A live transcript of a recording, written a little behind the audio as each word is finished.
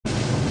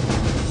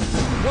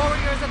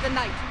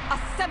knight,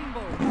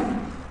 assemble!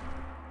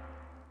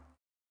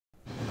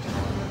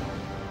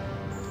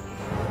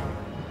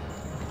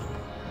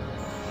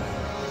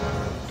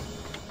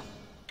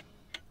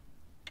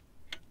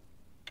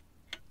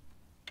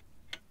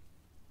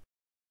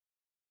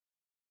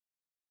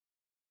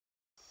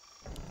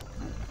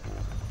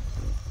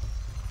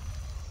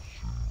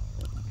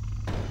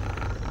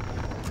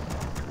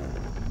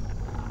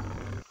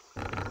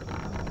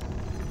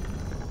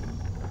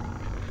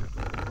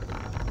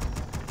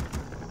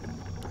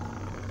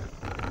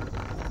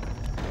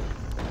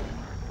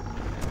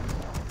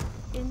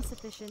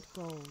 Insufficient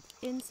gold,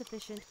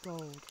 insufficient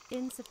gold,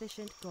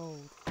 insufficient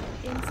gold,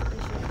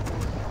 insufficient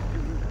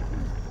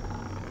gold.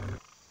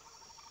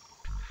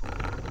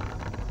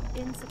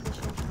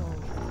 Insufficient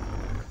gold.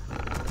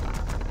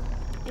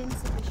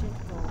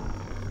 Insufficient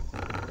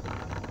gold.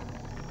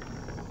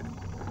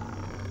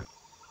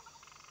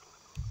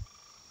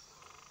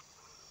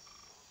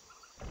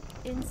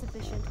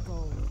 Insufficient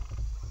gold.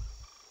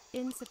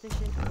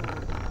 Insufficient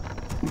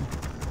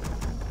gold.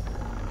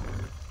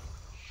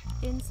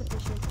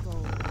 Insufficient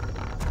gold.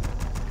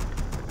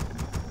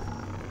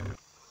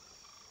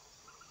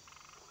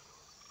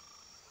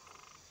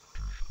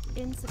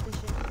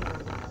 Insufficient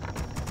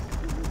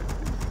gold.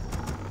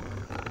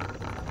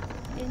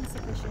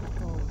 Insufficient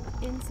gold.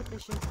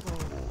 Insufficient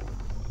gold.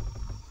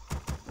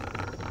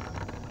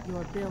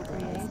 Your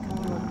building is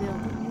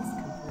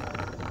complete.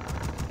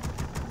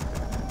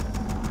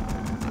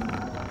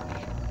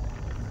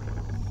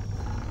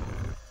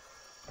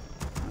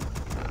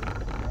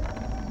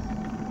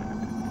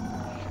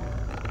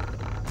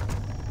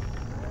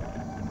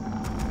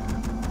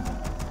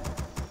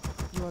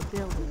 Your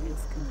building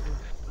is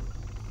complete.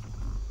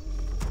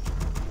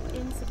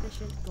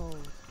 Insufficient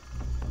gold.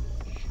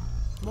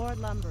 More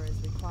lumber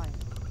is required.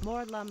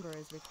 More lumber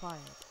is required.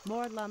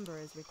 More lumber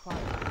is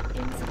required.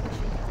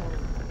 Insufficient gold.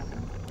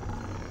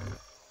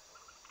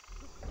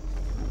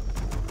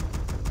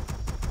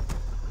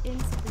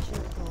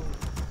 Insufficient gold.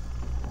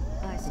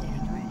 I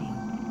stand ready.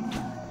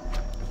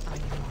 On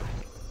your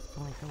mark.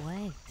 Point the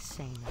way.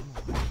 Say no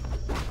more.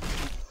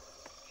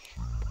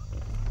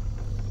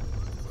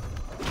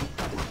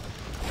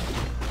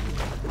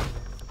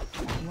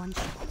 One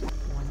shot,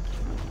 one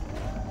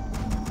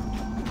kill.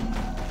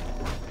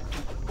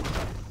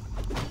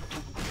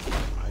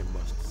 I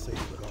must say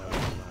the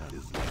time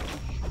is now.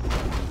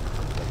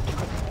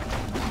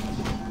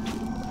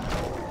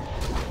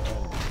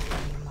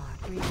 On your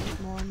mark,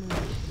 create more moon.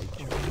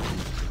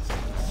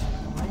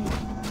 Away.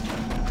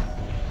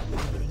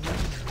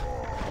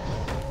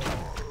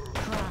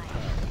 Try.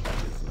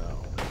 Is now.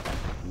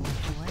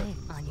 Walk away.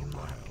 On your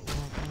mark.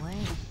 Walk away.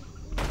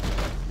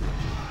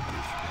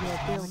 Your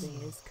building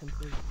is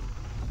complete.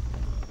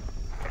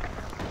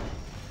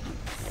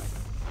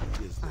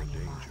 Is there On your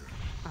danger? mark.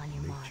 On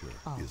your mark. Nature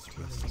All is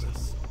too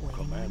restless. waiting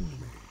Command on you.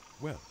 me.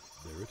 Well,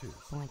 there it is.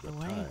 Point The the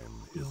way.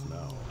 time is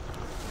now.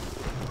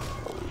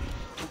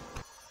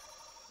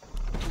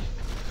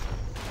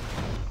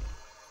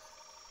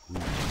 Who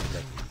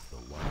threatens the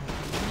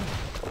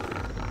wild?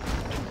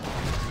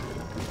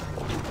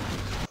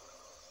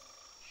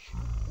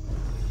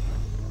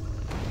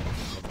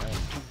 Command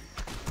me.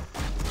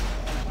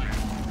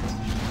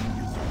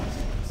 Is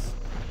restless.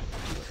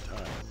 The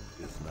time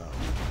is now.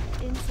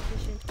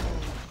 Insufficient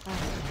gold.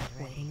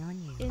 Waiting on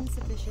you.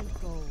 Insufficient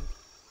gold.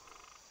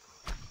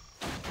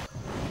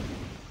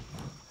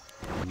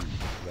 Who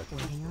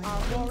threatens Waiting on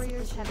Our you.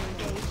 warriors have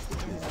engaged the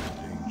is enemy. the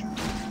danger?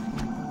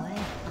 Walk away.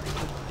 On your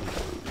mark.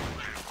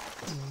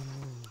 Moon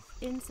move.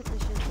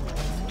 Insufficient gold.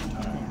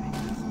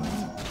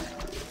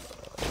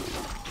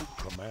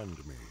 Command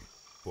me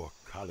for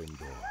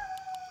Kalindor.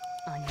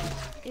 On your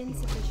mark.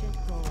 Insufficient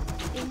gold. On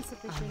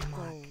Insufficient your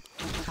mark. gold.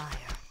 Nature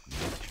Fire. is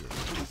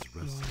I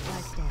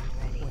restless. stand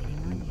ready. Waiting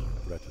on you.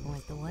 Threatens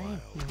Point the the way. wild.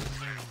 Moon move.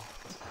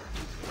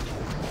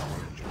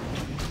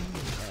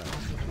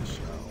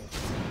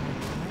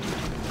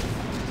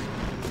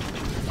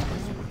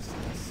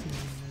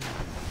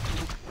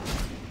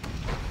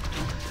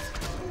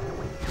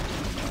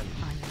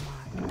 On your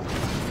mark.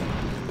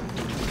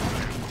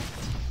 I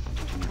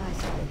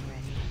stand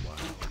ready.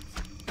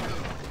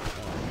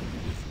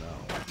 Is now.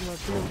 Your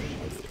building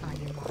is On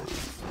your mark.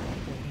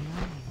 Waiting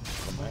on you.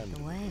 Point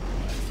the way. My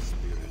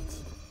spirits.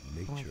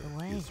 Point Nature the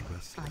way. is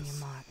restless. On your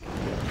mark.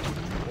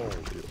 All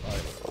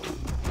defiance Point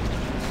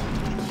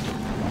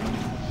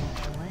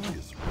the way.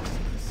 is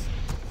restless.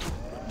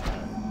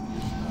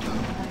 I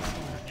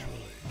stand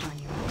ready. On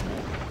your mark.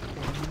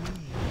 Waiting on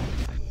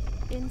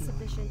you.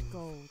 insufficient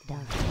gold.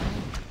 Point the way.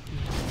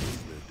 Is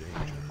there On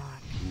danger? your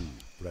mark. Who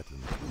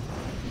threatens the wild?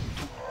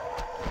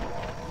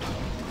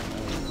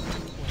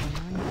 Waiting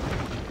on you.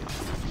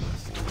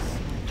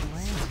 Point the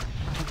way.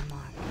 On your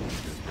mark.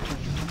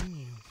 Waiting on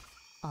you.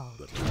 All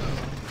The too time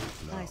late. is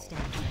now. I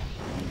stand ready.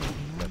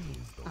 Waiting on you.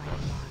 On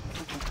your mark.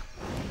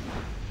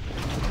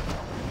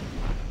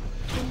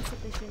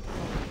 Insufficient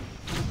gold.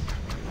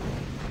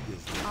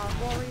 Is there Our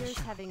warriors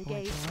have Point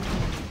engaged. the way.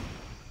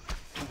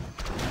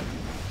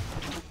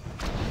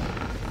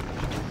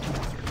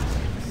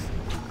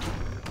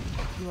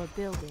 Your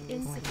building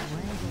is Point the insufficient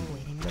way. gold.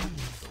 Waiting on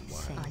you.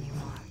 Say on your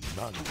mark.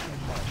 None of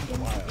the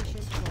wild.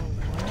 Insufficient gold.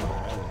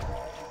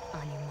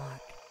 On your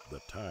mark. The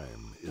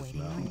time is Waiting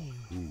now. on you.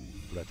 Who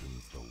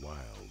threatens the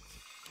wilds?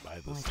 By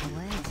the Point the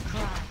way. spirits.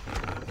 Cry.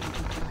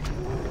 On your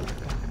mark.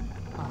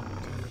 Off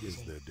to the Is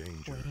sea. there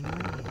danger? Waiting on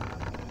you.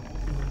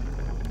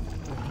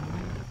 Waiting on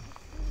you.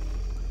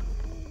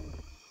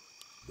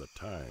 The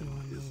time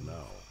Your is move.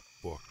 now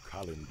for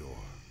Kalendor.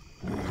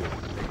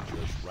 Wield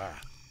nature's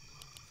wrath.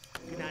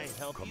 Can I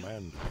help you?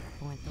 Command me.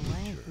 Point the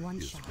way. Nature One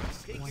is shot.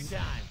 Take One your shot.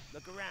 time.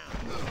 Look around.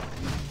 On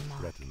your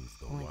mark. Threatens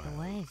the Point the wilds.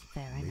 way.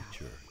 Fair enough.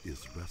 Nature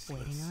is restless.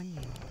 Waiting on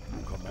you.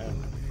 Command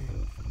me.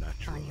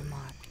 Naturally. On your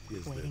mark.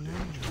 Is there Waiting on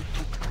danger? you.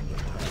 On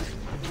your mark. Nature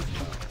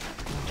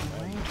Point the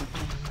way. On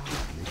your mark.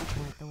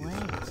 Point the is way.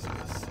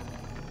 restless.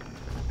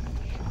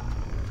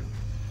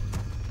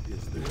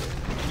 Is there?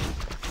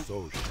 So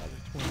shall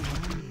it be.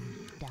 Waiting on you.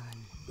 Done.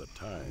 The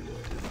time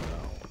is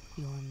now.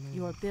 Your move.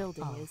 Your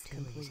building All is too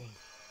complete. easy.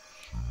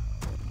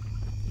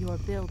 Your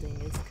building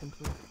is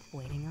complete.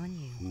 Waiting on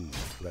you. Who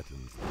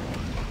threatens the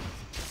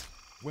wilds?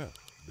 Well,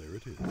 there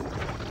it is.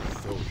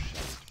 So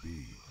shall it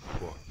be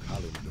for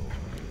Kalendor.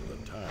 The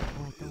time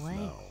Point the is way.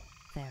 now.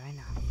 Fair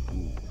enough.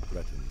 Who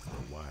threatens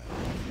the wild?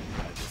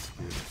 By the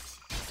spirits.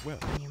 Well,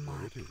 On your there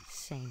mark. it is.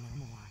 Say no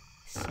more.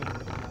 Say no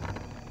more.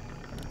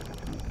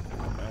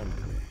 Command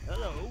me.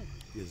 Hello.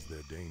 Is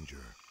there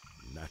danger?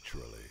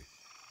 Naturally.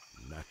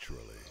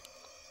 Naturally.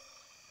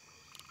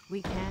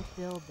 We can't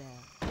build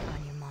there.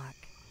 On your mark.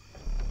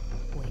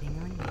 Waiting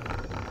on you.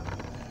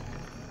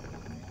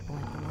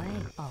 Point the way.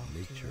 All too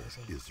Nature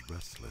easy. is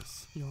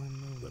restless. Your The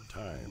move.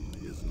 time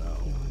is now.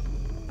 Your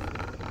move.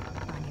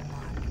 On your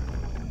mark.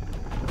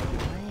 Point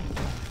the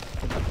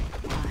way.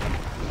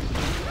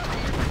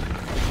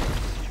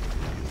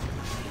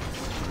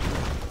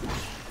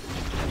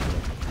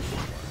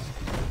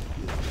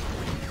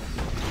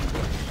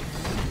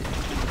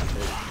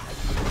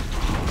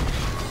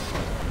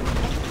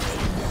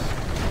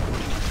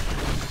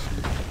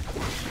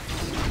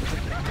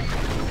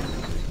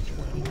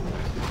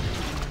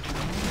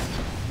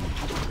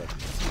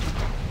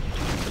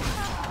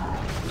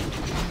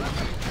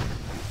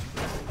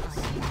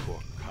 For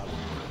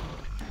Kalendor.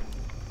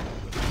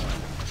 The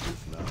time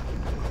is now.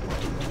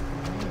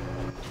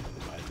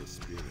 By the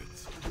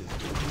spirits. Is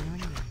there Waiting on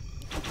danger? you.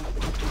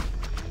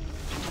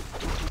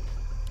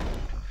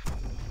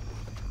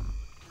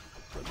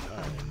 The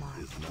time mark.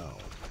 is now.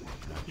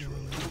 Your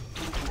Naturally. move.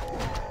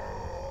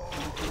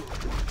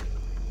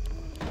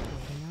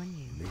 Waiting on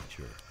you.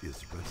 Nature is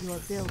Your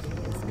restless. building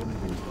is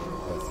complete.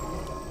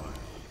 Threatens the wilds.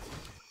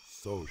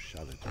 So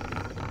shall it be.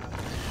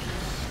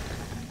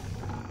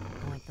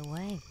 Point the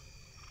way.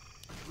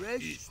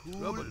 Fresh,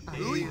 cool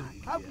brewing. ale.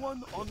 Have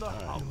one on the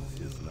Time house.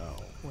 is now.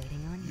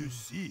 Waiting on you. You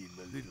seem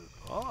a little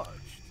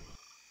parched.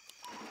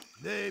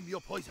 Name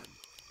your poison.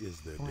 Is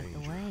there Point the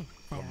danger? way.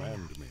 Fair Command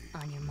enough. me.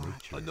 On your mark.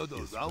 Nature Another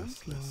is round?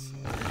 Your restless.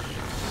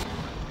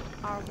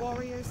 move. Our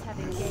warriors have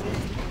engaged.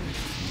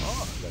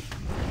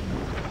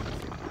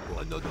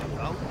 Another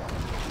round.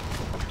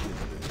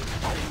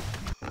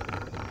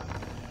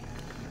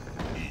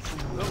 Is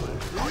rubber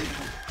brewing?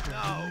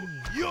 Now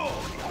you're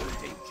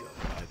in danger.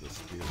 By the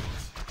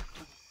spirits.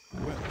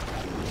 Well,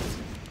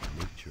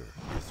 nature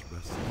is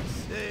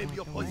restless. Name Point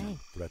your the poison. way.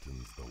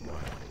 Threatens the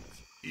wilds.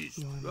 Is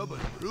Your rubber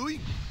move. brewing?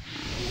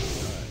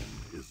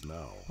 Time is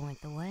now.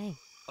 Point the way.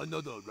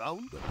 Another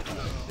round. The time.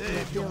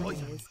 Name your Building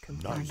poison. is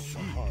complete. None to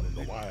harm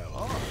the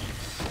wild.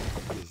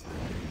 Is there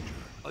danger?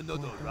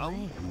 Another Point the round.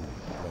 way. Who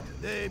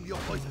threatens? Name your Your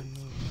poison.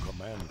 move.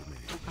 Command me.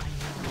 On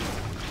your mark.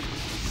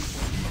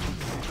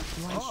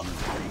 One shot.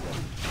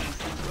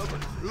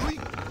 Rubber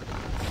brewing?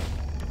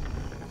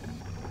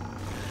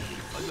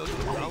 Another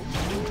round.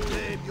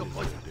 Name your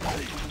poison.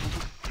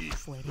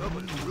 Is Waiting rubber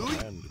on you. brewing?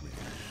 Command me.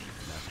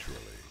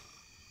 Naturally.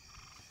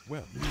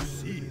 Well, You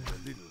seem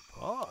a little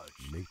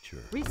parched.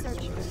 nature. Research.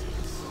 The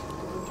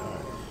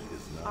time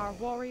is now. Our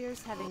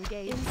warriors have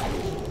engaged.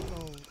 Insufficient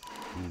gold.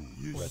 Who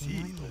You threatens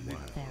seem the a little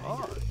wild? Fair enough.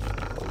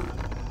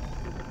 parched.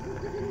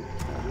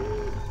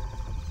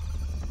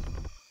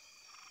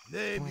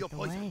 Name your Point the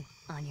poison. way.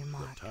 On your The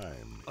mark.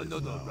 time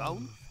Another is now.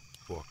 round.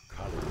 For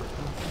Kalendor.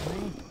 Point the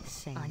way.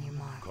 Say on your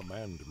mark.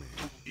 Command me.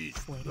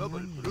 Is Waiting rubber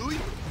on you.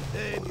 brewing?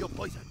 Name your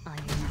poison. On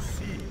your mark.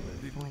 Seem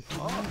a little Point the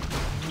way. parched.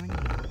 Waiting on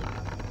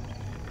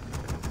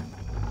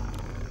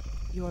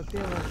you. Your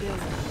building is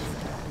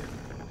complete.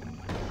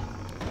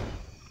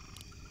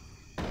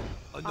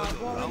 Our Another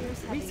round.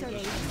 warriors have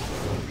engaged.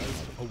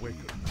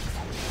 Awaken.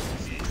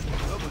 Is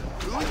rubber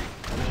brewing?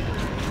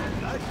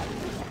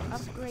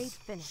 Upgrade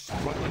finished.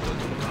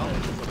 Another round.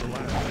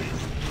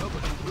 Is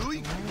rubber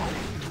brewing?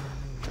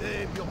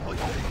 Name your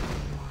poison.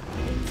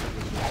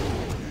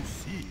 You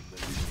seem a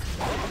little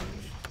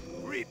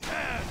parched.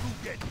 Prepare to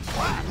get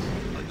whacked.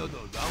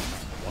 Another round.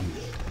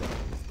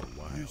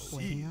 You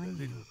Waiting seem a on you.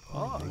 little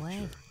Point parched. the way.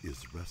 Is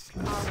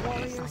restless. Our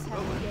warriors have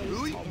Rubber engaged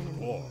brewing?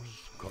 enemies.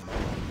 Command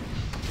me.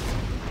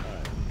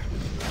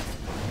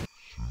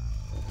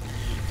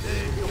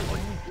 Name your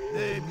poison.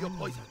 Name your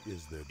poison.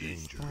 Is there Is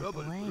danger? Point the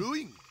rubber way.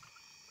 brewing?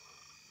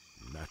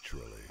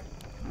 Naturally.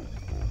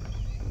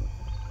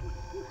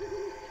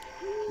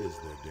 Is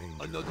there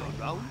danger? Another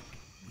round?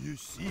 You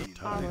see,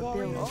 Our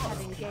warriors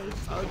have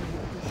engaged the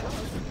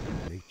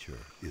enemy. Nature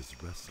is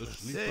restless.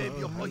 save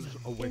your poison.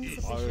 Insufficient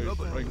Is gold.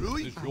 trouble Our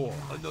brewing? is yours.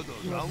 Another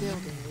Your round?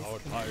 building is Our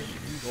complete. time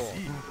is yours.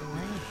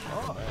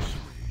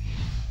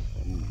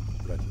 Who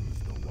threatens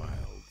the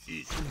wilds?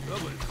 Is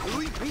trouble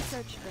brewing?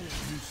 Research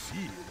finished. You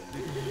see, the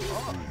little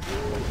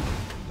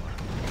heart.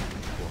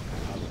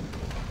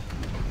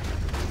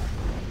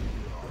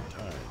 The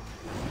time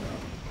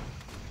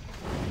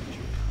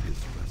nature is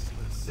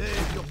restless.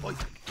 Save your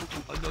poison.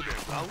 Another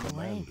round?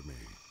 Command me.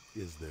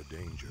 Is there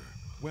danger?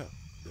 Well,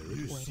 there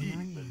You is. see,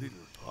 on the you.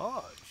 little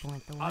heart.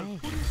 Point the I'll way.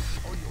 put it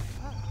on your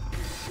path.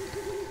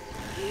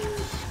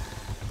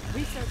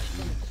 Research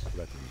finished.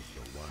 Threatens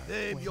the wild.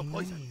 Save your Waiting on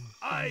poison. you.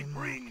 I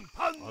bring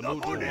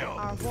pandemonium.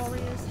 Our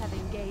warriors have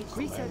engaged.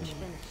 Research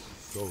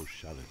finished. So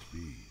shall it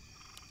be.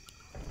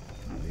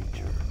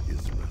 Nature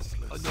is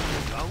restless. Another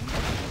round?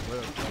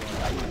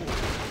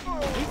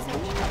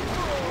 Research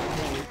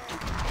finished.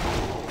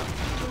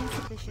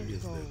 Insufficient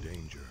Is there gold.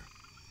 danger?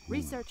 Who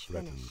Research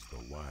threatens finished.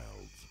 the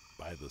wilds?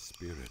 By the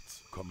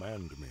spirits,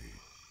 command me.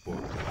 For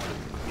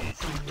Is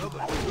trouble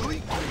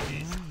brewing?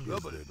 Is is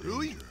trouble there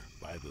brewing? danger?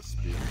 By the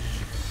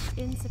spirits,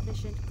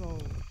 Insufficient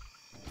gold.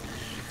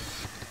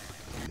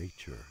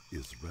 nature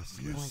is You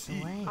restless.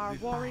 see, away. Our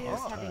little warriors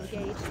heart. have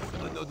engaged the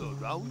enemy. Another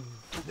round?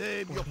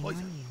 Name your Waiting on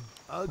poison. you.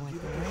 I'll Point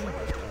give the it a way.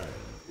 shot. Time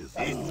is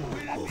This over.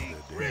 will Is be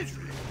there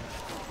grisly. danger?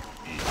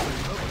 Is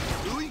trouble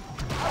brewing?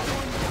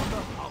 One on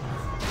the house.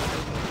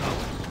 Another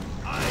round?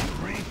 I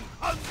bring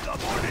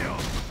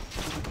pandemonium.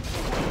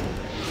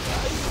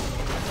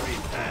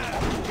 Prepare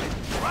to get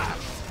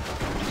trapped.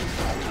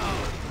 Now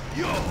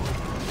you're.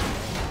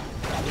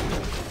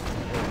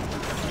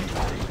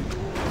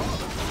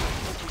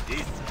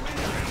 This will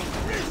be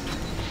grisly.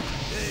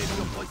 Name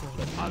your poison.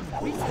 I'll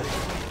put it.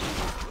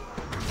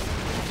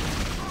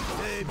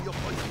 Name your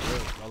poison.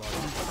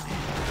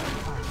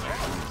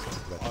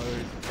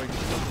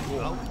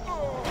 Round?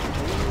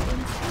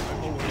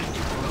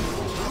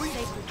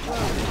 Sacred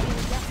grove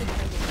being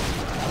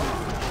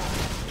desecrated.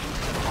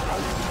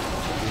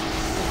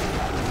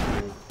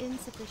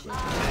 Insufficient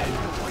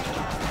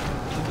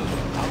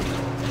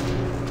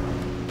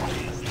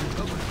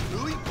Trouble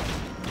brewing?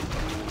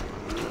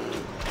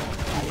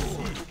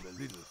 The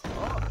little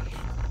heart.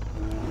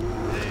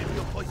 Name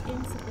your poison.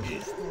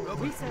 insufficient gold.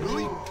 Trouble Research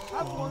brewing? finished.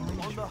 Have one on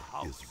the Is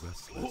house.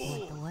 restless.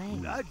 Oh, the way.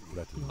 gladly.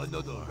 Threatens the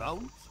Another wild.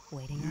 round?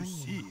 Waiting You on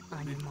see you. the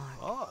On your little mark.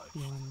 heart.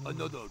 You and me.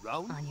 Another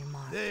round? On your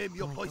mark. Name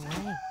your Point the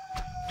poison. way.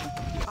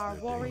 Our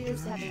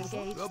warriors have Is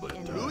engaged trouble the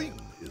enemy. brewing?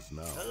 Is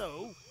now.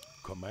 Hello?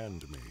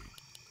 Command me.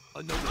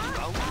 Another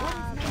round?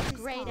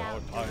 Great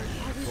out. Our time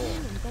is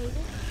yours.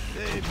 invaded?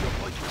 Name your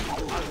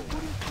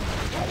poison.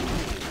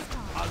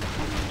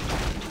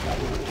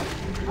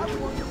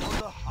 Have one on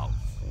the house.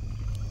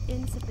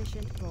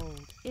 Insufficient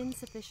gold.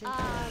 Insufficient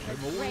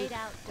gold. Great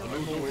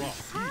outdoors.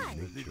 Hi.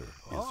 Nature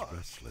is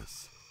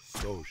restless.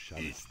 So shall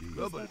it Is be.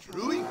 trouble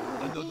brewing?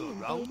 Another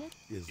round?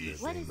 Is there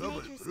Is danger?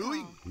 trouble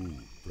brewing? Who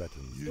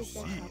threatens You the see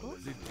wild? the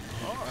little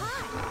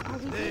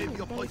heart. Name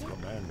your poison.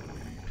 Command me.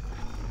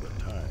 The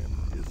time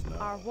is now.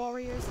 Our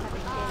warriors have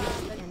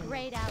engaged the enemy.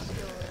 Great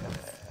outdoors.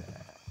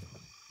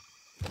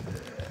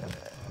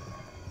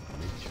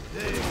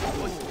 Name your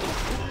poison.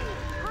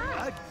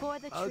 For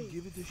the I'll treat.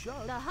 give it a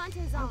shot. The hunt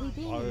is on. Are we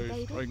being My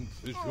invaded?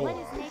 strength is What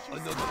yours. is nature's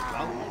Another call?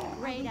 round?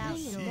 Great You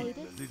outdoors. see the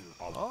little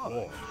Of heart.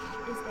 course.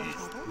 Is there Is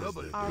trouble?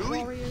 trouble Our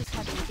brewing? warriors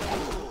have engaged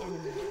the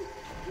enemy.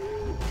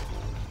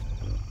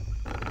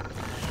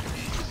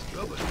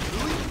 Trouble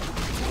brewing?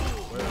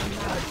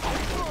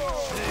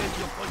 Name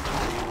your poison.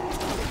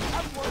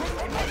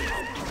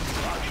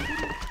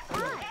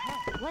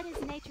 What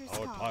is nature's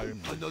Our call?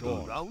 time is Another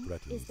yours. round?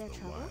 Threatens Is there the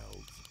trouble?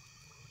 wilds.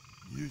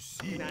 You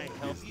see the Is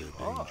there little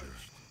heart. danger?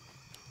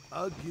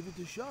 I'll give it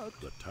a shot.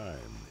 The time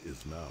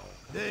is now.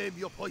 Name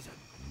your poison.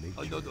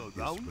 Nature Another is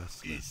round?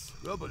 restless. Is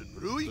trouble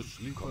brewing? The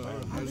sleeper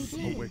Command Are we has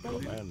being awake.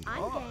 invaded? Command.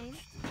 I'm game.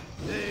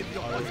 Name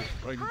your My poison.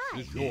 strength Hi.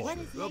 is yours. What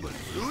is Trouble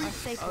nature's brewing? Our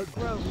sacred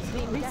grove is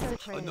being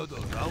desecrated. Another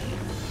round?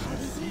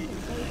 See Your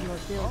building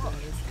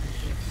is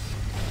complete.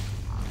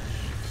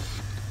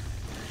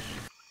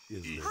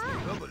 Is is there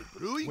trouble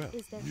brewing? Well,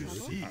 Is there You trouble?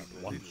 see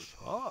the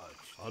little heart.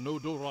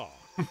 Anodora.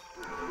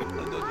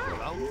 Another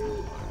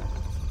round?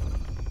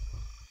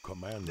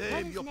 command? What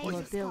Name is your nature's Your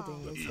poison. building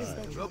call? is Is Is there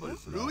desecrated. trouble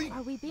trouble? brewing?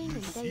 Are we being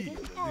You see invaded?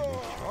 the little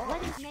heart.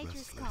 What is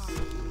nature's call?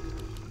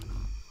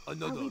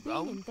 Another we being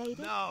round? invaded?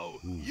 Now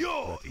Who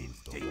you're in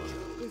threatens the danger.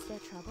 wild? Is there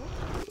trouble?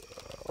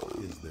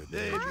 Is there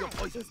Name danger? your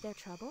poison. Is there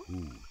trouble? Who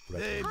Name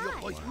threatens your the Hi,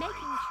 poison. wild?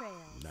 making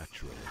trails.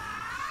 Naturally.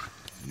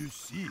 You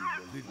see the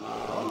little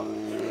heart.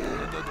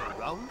 Another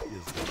round?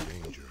 Is there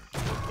danger?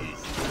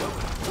 Is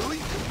trouble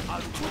brewing?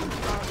 I'll put it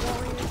Our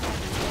warriors have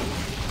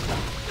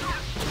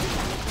engaged.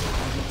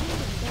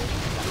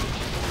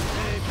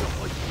 Name your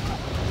poison.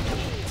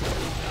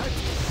 That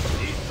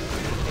is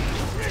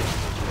the great.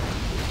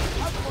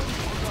 Have one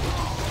on the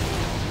house.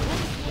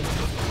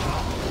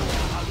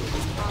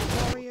 Our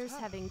warriors warriors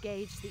have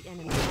engaged the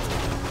enemy.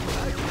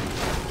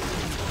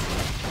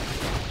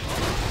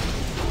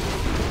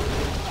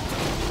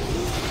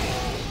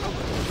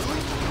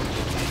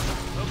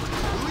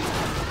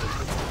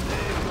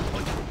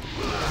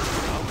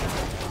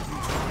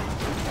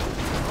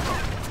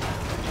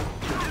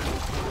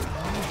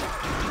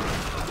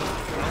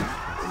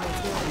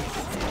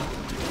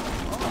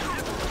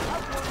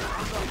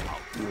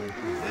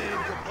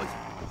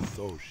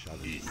 So shall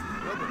it be.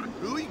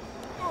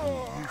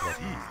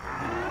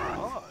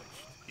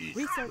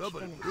 Research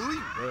finished.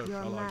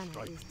 Your mana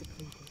is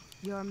depleted.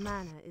 Your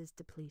mana is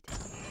depleted.